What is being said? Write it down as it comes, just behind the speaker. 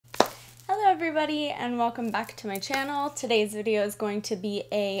everybody and welcome back to my channel. Today's video is going to be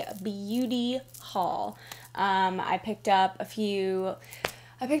a beauty haul. I picked up a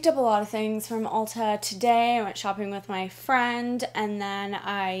lot of things from Ulta today. I went shopping with my friend and then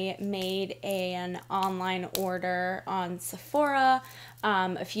I made an online order on Sephora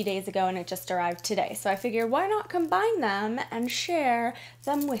a few days ago and it just arrived today. So I figured why not combine them and share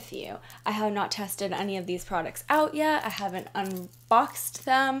them with you. I have not tested any of these products out yet. I haven't unboxed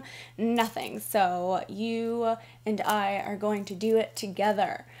them, nothing. So you and I are going to do it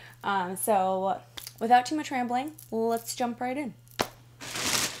together. So without too much rambling, let's jump right in.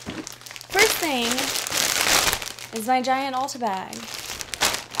 First thing is my giant Ulta bag.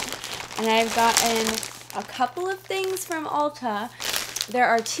 And I've gotten a couple of things from Ulta. There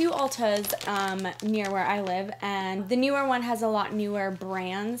are two Ultas near where I live, and the newer one has a lot newer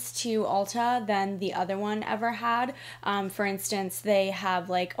brands to Ulta than the other one ever had. For instance, they have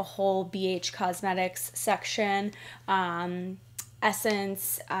like a whole BH Cosmetics section,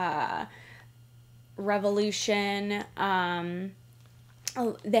 Essence, Revolution,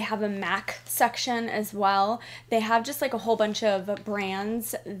 they have a MAC section as well. They have just like a whole bunch of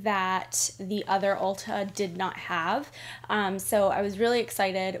brands that the other Ulta did not have. So I was really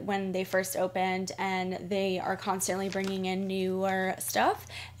excited when they first opened, and they are constantly bringing in newer stuff.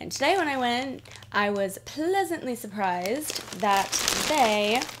 And today when I went, I was pleasantly surprised that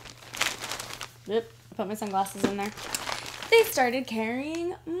they, I put my sunglasses in there, they started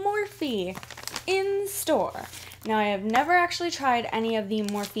carrying Morphe in store. Now, I have never actually tried any of the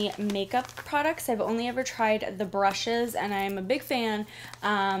Morphe makeup products. I've only ever tried the brushes, and I'm a big fan.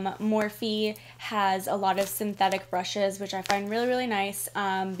 Morphe has a lot of synthetic brushes, which I find really, really nice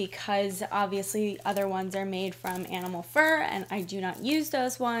because obviously other ones are made from animal fur, and I do not use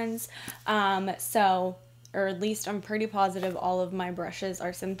those ones. Or at least I'm pretty positive all of my brushes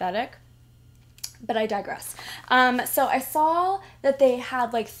are synthetic. But I digress. So I saw that they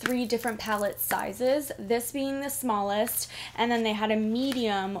had like 3 different palette sizes, this being the smallest, and then they had a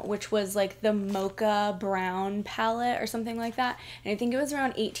medium, which was like the mocha brown palette or something like that. And I think it was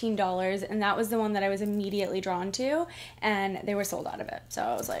around $18, and that was the one that I was immediately drawn to, and they were sold out of it. So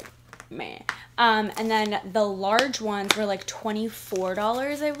I was like, meh. And then the large ones were like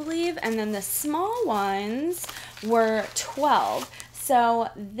 $24, I believe, and then the small ones were $12. So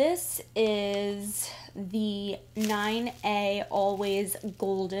this is the 9A Always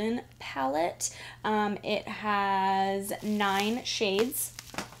Golden palette. It has 9 shades.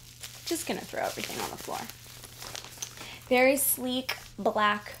 Just gonna throw everything on the floor. Very sleek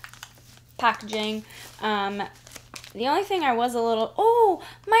black packaging. The only thing I was a little, oh,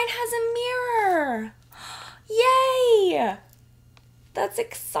 mine has a mirror. Yay! That's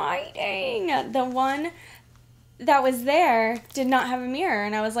exciting. The one that was there did not have a mirror,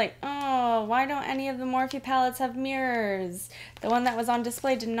 and I was like, oh, why don't any of the Morphe palettes have mirrors? The one that was on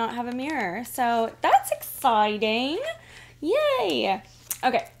display did not have a mirror, so that's exciting. Yay!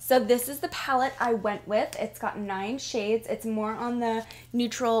 Okay, so this is the palette I went with. It's got 9 shades. It's more on the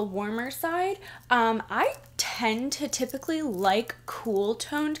neutral, warmer side. I tend to typically like cool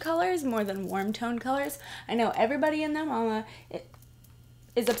toned colors more than warm toned colors. I know everybody in their mama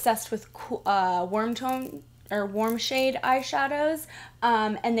is obsessed with cool, warm tone or warm shade eyeshadows,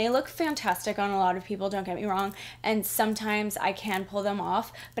 and they look fantastic on a lot of people, don't get me wrong, and sometimes I can pull them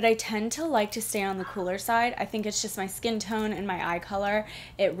off, but I tend to like to stay on the cooler side. I think it's just my skin tone and my eye color.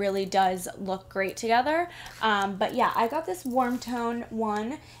 It really does look great together. But yeah, I got this warm tone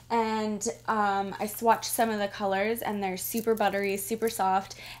one, and I swatched some of the colors, and they're super buttery, super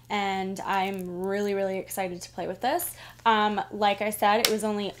soft, and I'm really, really excited to play with this. Like I said, it was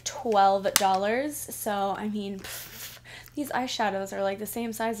only $12, so I mean, these eyeshadows are like the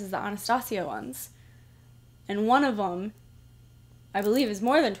same size as the Anastasia ones. And one of them, I believe, is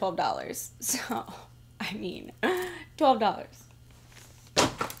more than $12. So, I mean, $12.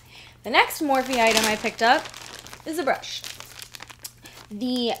 The next Morphe item I picked up is a brush.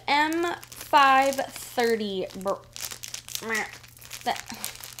 The M530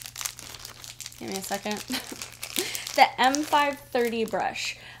 give me a second. The M530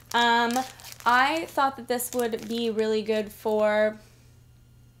 brush. I thought that this would be really good for,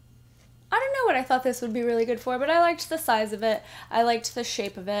 I don't know what I thought this would be really good for, but I liked the size of it, I liked the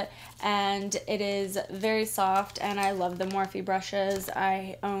shape of it, and it is very soft, and I love the Morphe brushes.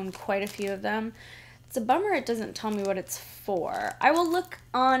 I own quite a few of them. It's a bummer it doesn't tell me what it's for. I will look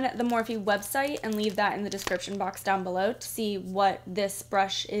on the Morphe website and leave that in the description box down below to see what this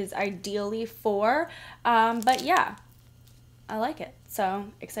brush is ideally for, but yeah, I like it, so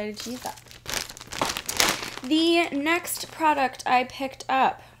excited to use that. The next product I picked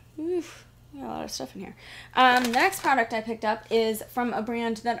up, a lot of stuff in here. The next product I picked up is from a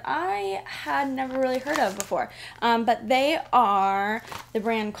brand that I had never really heard of before. But they are the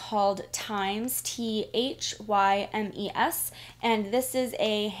brand called Thymes, Thymes, and this is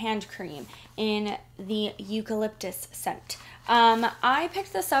a hand cream in the eucalyptus scent. I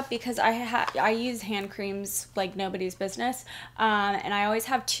picked this up because I use hand creams like nobody's business, and I always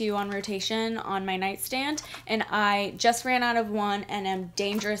have 2 on rotation on my nightstand, and I just ran out of one and am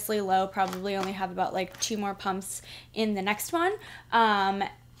dangerously low, probably only have about like 2 more pumps in the next one,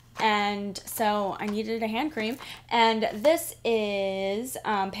 and so I needed a hand cream, and this is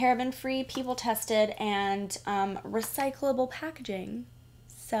paraben free, people tested, and recyclable packaging.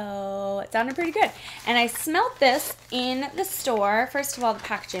 So it sounded pretty good. And I smelled this in the store. First of all, the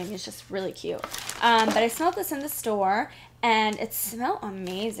packaging is just really cute. But I smelled this in the store and it smelled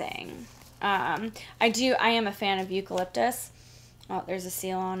amazing. I am a fan of eucalyptus. Oh, there's a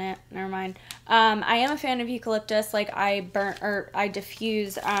seal on it. Never mind. I am a fan of eucalyptus. Like I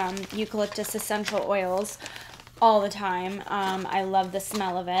diffuse eucalyptus essential oils all the time. I love the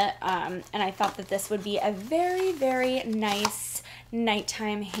smell of it. And I thought that this would be a very, very nice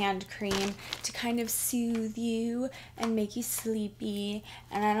nighttime hand cream to kind of soothe you and make you sleepy.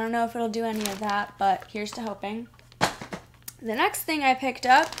 And I don't know if it'll do any of that, but here's to hoping. The next thing I picked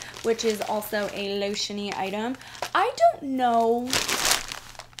up, which is also a lotion-y item, I don't know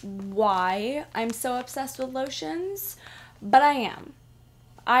why I'm so obsessed with lotions, but I am.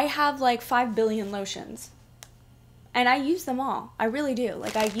 I have like 5 billion lotions. And I use them all. I really do.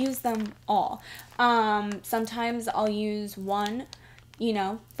 Like, I use them all. Sometimes I'll use one, you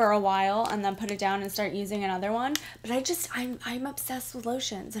know, for a while and then put it down and start using another one. But I'm obsessed with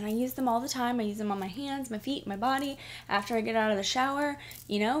lotions and I use them all the time. I use them on my hands, my feet, my body. After I get out of the shower,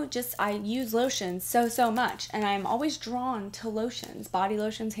 you know, I use lotions so much. And I'm always drawn to lotions. Body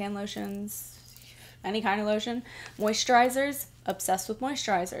lotions, hand lotions, any kind of lotion. Moisturizers, obsessed with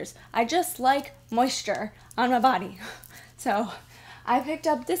moisturizers. I just like moisture on my body. So I picked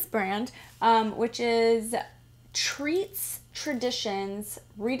up this brand, which is Treats, Traditions,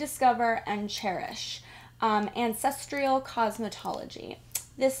 Rediscover, and Cherish. Ancestral Cosmetology.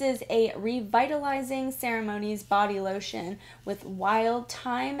 This is a revitalizing ceremonies body lotion with wild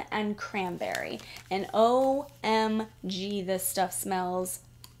thyme and cranberry. And OMG, this stuff smells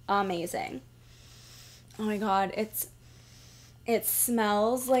amazing. Oh my god, it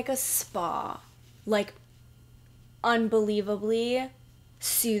smells like a spa, like unbelievably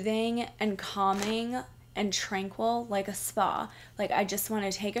soothing and calming and tranquil, like a spa. Like, I just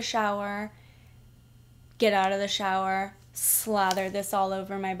want to take a shower, get out of the shower, slather this all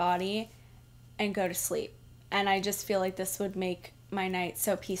over my body, and go to sleep. And I just feel like this would make my night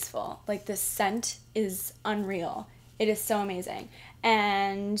so peaceful. Like, this scent is unreal. It is so amazing.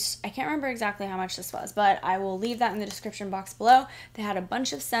 And I can't remember exactly how much this was, but I will leave that in the description box below. They had a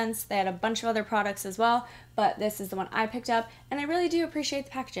bunch of scents. They had a bunch of other products as well, but this is the one I picked up. And I really do appreciate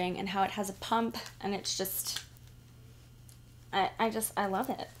the packaging and how it has a pump, and it's just, I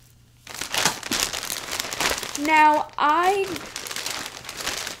love it. Now,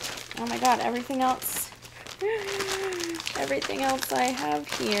 oh my god, everything else I have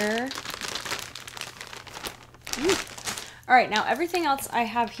here. All right, now everything else I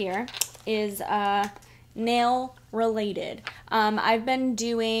have here is nail related. I've been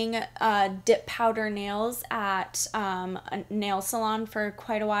doing dip powder nails at a nail salon for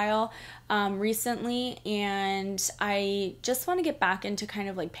quite a while recently, and I just want to get back into kind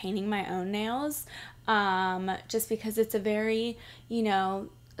of like painting my own nails, just because it's a very, you know,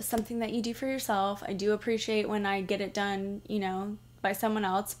 something that you do for yourself. I do appreciate when I get it done, you know, by someone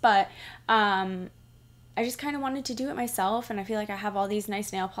else, but I just kind of wanted to do it myself, and I feel like I have all these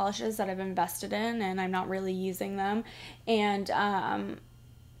nice nail polishes that I've invested in and I'm not really using them, and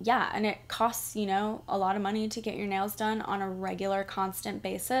yeah, and it costs, you know, a lot of money to get your nails done on a regular, constant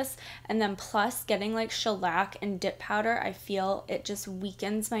basis, and then plus getting like shellac and dip powder, I feel it just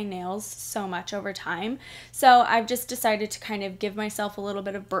weakens my nails so much over time. So I've just decided to kind of give myself a little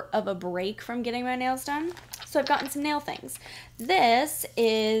bit of a break from getting my nails done. So I've gotten some nail things. This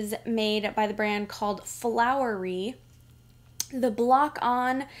is made by the brand called Flowery. The Block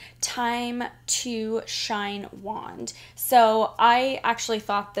On Time to Shine Wand. So I actually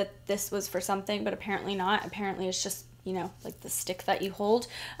thought that this was for something, but apparently not. Apparently it's just, you know, like the stick that you hold.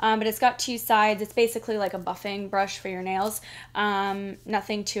 But it's got 2 sides. It's basically like a buffing brush for your nails.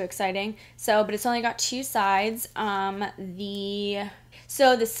 Nothing too exciting. So, but it's only got 2 sides. The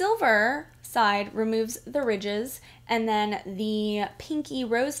silver side removes the ridges, and then the pinky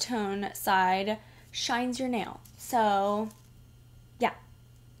rose tone side shines your nail. So yeah,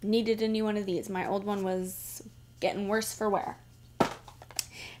 needed a new one of these. My old one was getting worse for wear.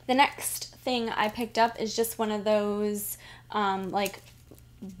 The next thing I picked up is just one of those like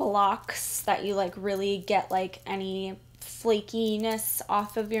blocks that you like really get like any flakiness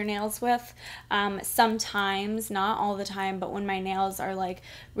off of your nails with. Sometimes, not all the time, but when my nails are like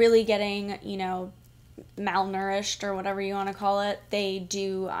really getting, you know, malnourished or whatever you want to call it, they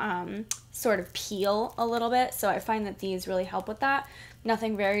do sort of peel a little bit. So I find that these really help with that.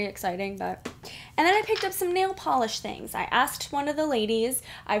 Nothing very exciting, but... And then I picked up some nail polish things. I asked one of the ladies.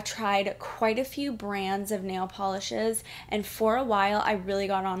 I've tried quite a few brands of nail polishes, and for a while I really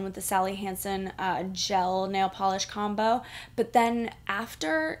got on with the Sally Hansen gel nail polish combo. But then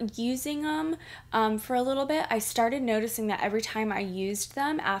after using them for a little bit, I started noticing that every time I used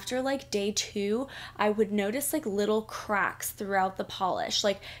them, after like day 2, I would notice like little cracks throughout the polish,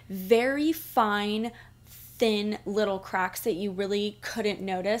 like very fine, thin little cracks that you really couldn't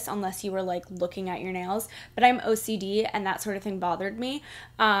notice unless you were like looking at your nails. But I'm OCD and that sort of thing bothered me.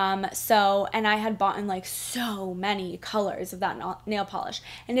 And I had bought in like so many colors of that nail polish,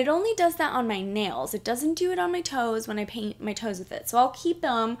 and it only does that on my nails. It doesn't do it on my toes when I paint my toes with it. So I'll keep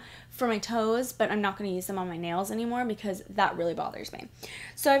them for my toes, but I'm not going to use them on my nails anymore because that really bothers me.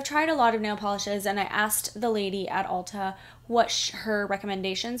 So I've tried a lot of nail polishes, and I asked the lady at Ulta what her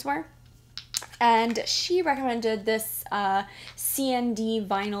recommendations were. And she recommended this CND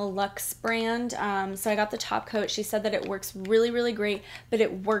Vinyl Luxe brand. So I got the top coat. She said that it works really, really great, but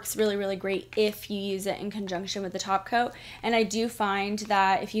it works really, really great if you use it in conjunction with the top coat. And I do find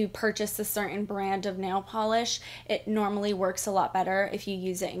that if you purchase a certain brand of nail polish, it normally works a lot better if you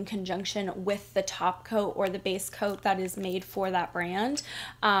use it in conjunction with the top coat or the base coat that is made for that brand.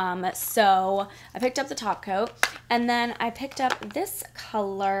 So I picked up the top coat, and then I picked up this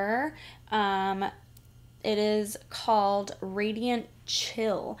color. It is called Radiant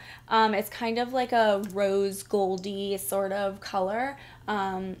Chill. It's kind of like a rose goldy sort of color.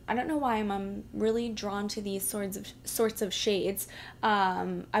 I don't know why I'm really drawn to these sorts of shades.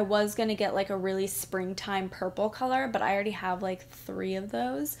 I was gonna get like a really springtime purple color, but I already have like 3 of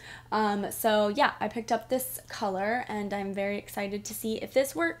those. So yeah, I picked up this color, and I'm very excited to see if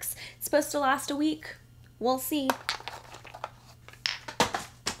this works. It's supposed to last a week. We'll see.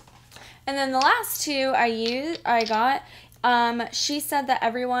 And then the last 2 I got, she said that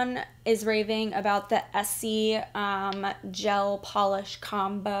everyone is raving about the Essie gel polish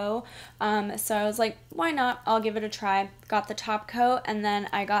combo. So I was like, why not? I'll give it a try. Got the top coat, and then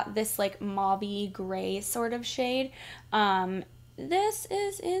I got this like mauvey gray sort of shade. This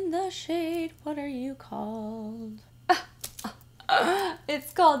is in the shade, what are you called?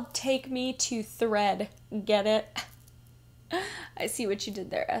 It's called Take Me to Thread. Get it? I see what you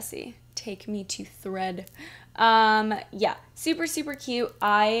did there, Essie. Take Me to Thread. Yeah, super, super cute.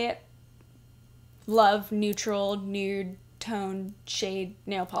 I love neutral, nude tone shade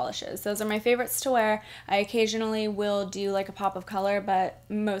nail polishes. Those are my favorites to wear. I occasionally will do like a pop of color, but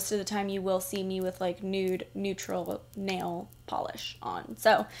most of the time you will see me with like nude, neutral nail polish on.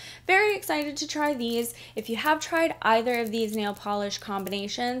 So very excited to try these. If you have tried either of these nail polish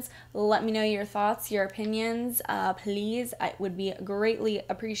combinations, let me know your thoughts, your opinions, please. It would be greatly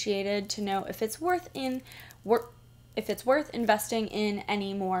appreciated to know if it's worth investing in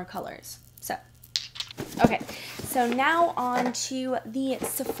any more colors. So okay, so now on to the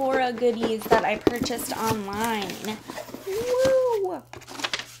Sephora goodies that I purchased online. Woo!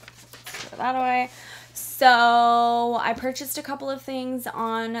 Throw that away. So I purchased a couple of things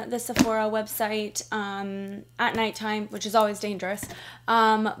on the Sephora website at nighttime, which is always dangerous.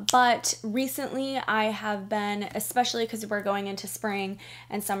 But recently I have been, especially because we're going into spring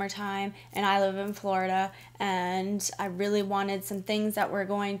and summertime, and I live in Florida, and I really wanted some things that were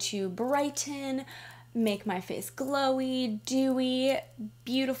going to brighten, make my face glowy, dewy,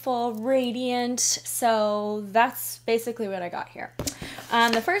 beautiful, radiant. So that's basically what I got here.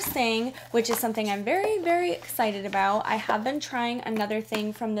 The first thing, which is something I'm very, very excited about, I have been trying another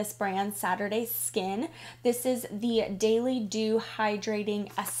thing from this brand, Saturday Skin. This is the Daily Dew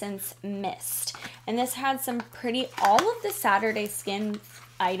Hydrating Essence Mist. And this had some all of the Saturday Skin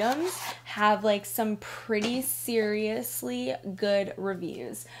items have like some pretty seriously good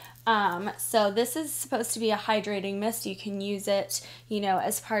reviews. So this is supposed to be a hydrating mist. You can use it, you know,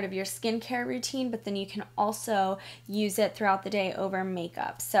 as part of your skincare routine, but then you can also use it throughout the day over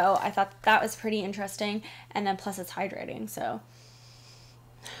makeup. So I thought that was pretty interesting, and then plus it's hydrating, so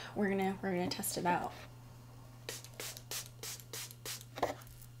we're gonna test it out.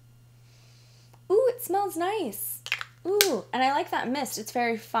 Ooh, it smells nice. Ooh, and I like that mist. It's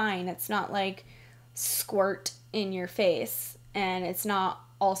very fine. It's not like squirt in your face, and it's not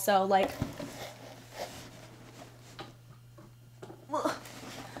also like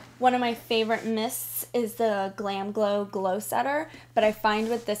one of my favorite mists is the Glam Glow Glow Setter, but I find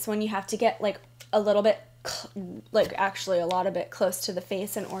with this one you have to get like a little bit, like actually a lot of it close to the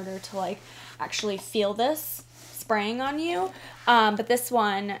face in order to like actually feel this spraying on you. But this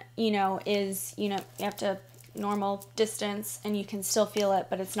one, you know, is, you know, you have to normal distance and you can still feel it,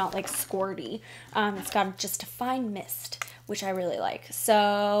 but it's not like squirty. It's got just a fine mist, which I really like.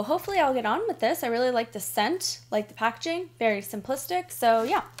 So hopefully I'll get on with this. I really like the scent, like the packaging, very simplistic. So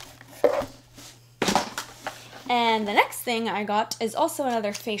yeah. And the next thing I got is also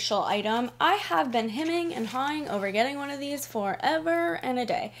another facial item. I have been hemming and hawing over getting one of these forever and a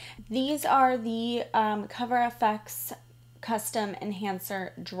day. These are the Cover FX Custom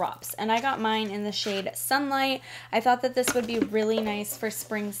Enhancer Drops, and I got mine in the shade Sunlight. I thought that this would be really nice for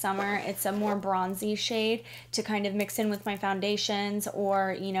spring summer. It's a more bronzy shade to kind of mix in with my foundations,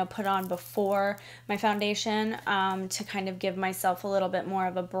 or you know, put on before my foundation, to kind of give myself a little bit more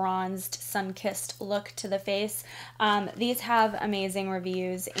of a bronzed, sun-kissed look to the face. These have amazing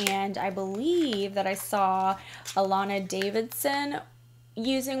reviews, and I believe that I saw Alana Davidson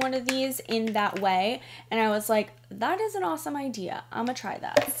using one of these in that way, and I was like, that is an awesome idea. I'm gonna try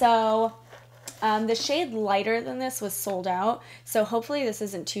that. So the shade lighter than this was sold out, so hopefully this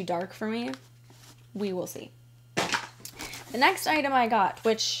isn't too dark for me. We will see. The next item I got,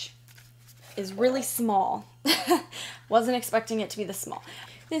 which is really small, wasn't expecting it to be this small.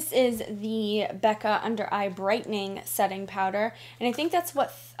 This is the Becca Under Eye Brightening Setting Powder, and I think that's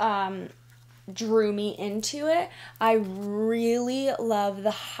what drew me into it. I really love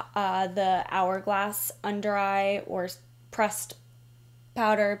the Hourglass under eye or pressed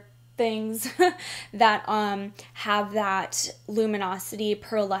powder things that have that luminosity,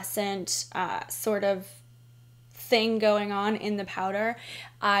 pearlescent sort of thing going on in the powder.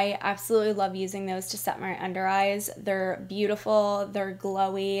 I absolutely love using those to set my under eyes. They're beautiful, they're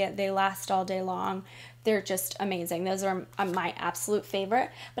glowy, they last all day long. They're just amazing. Those are my absolute favorite.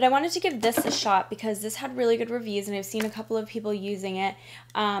 But I wanted to give this a shot because this had really good reviews and I've seen a couple of people using it.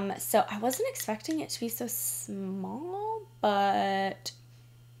 So I wasn't expecting it to be so small, but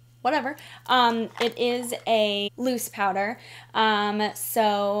whatever. It is a loose powder.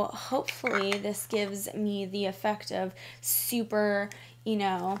 So hopefully this gives me the effect of super, you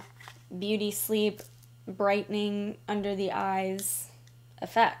know, beauty sleep, brightening under the eyes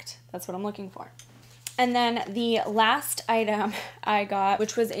effect. That's what I'm looking for. And then the last item I got,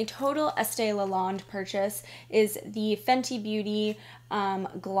 which was a total Estee Lalonde purchase, is the Fenty Beauty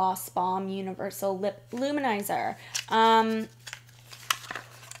Gloss Bomb Universal Lip Luminizer.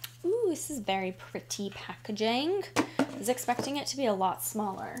 Ooh, this is very pretty packaging. I was expecting it to be a lot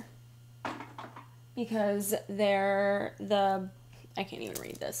smaller because they're I can't even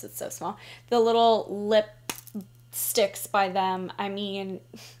read this, it's so small. The little lip sticks by them, I mean,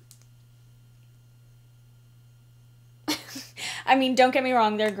 don't get me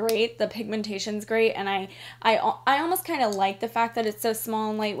wrong, they're great. The pigmentation's great, and I almost kind of like the fact that it's so small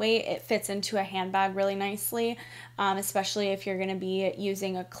and lightweight. It fits into a handbag really nicely, especially if you're going to be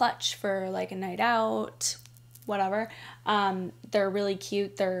using a clutch for like a night out, whatever. They're really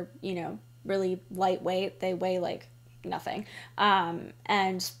cute. They're, you know, really lightweight. They weigh like nothing,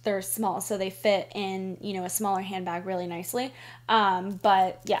 and they're small, so they fit in, you know, a smaller handbag really nicely.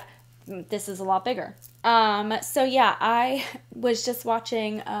 But yeah, this is a lot bigger. So yeah, I was just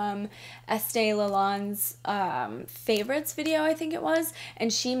watching Estee Lalonde's favorites video, I think it was,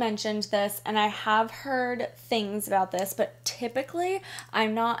 and she mentioned this, and I have heard things about this, but typically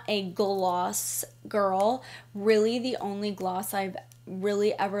I'm not a gloss girl. Really, the only gloss I've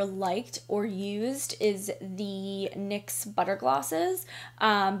really ever liked or used is the NYX butter glosses,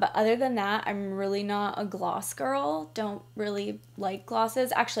 but other than that, I'm really not a gloss girl. Don't really like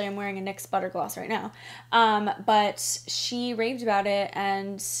glosses. Actually, I'm wearing a NYX butter gloss right now, but she raved about it,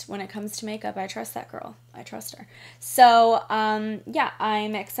 and when it comes to makeup, I trust that girl. I trust her. So yeah,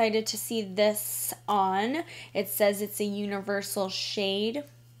 I'm excited to see this on. It says it's a universal shade.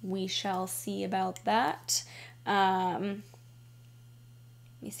 We shall see about that.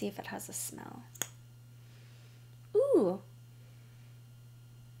 Let me see if it has a smell. Ooh.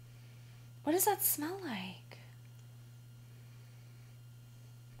 What does that smell like?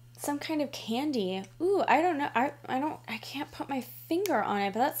 Some kind of candy. Ooh, I don't know. I can't put my finger on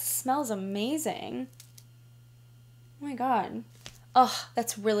it, but that smells amazing. Oh my god. Ugh,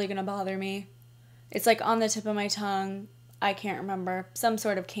 that's really gonna bother me. It's like on the tip of my tongue. I can't remember. Some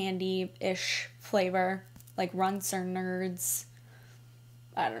sort of candy-ish flavor. Like Runts or Nerds.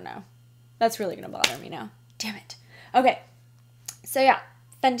 I don't know. That's really gonna bother me now. Damn it. Okay. So yeah,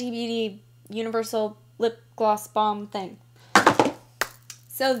 Fenty Beauty Universal Lip Gloss Balm thing.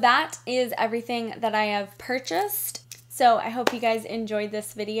 So that is everything that I have purchased. So I hope you guys enjoyed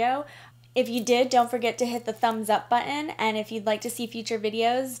this video. If you did, don't forget to hit the thumbs up button, and if you'd like to see future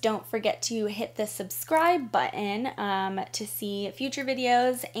videos, don't forget to hit the subscribe button to see future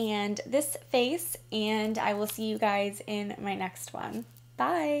videos and this face, and I will see you guys in my next one.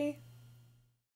 Bye!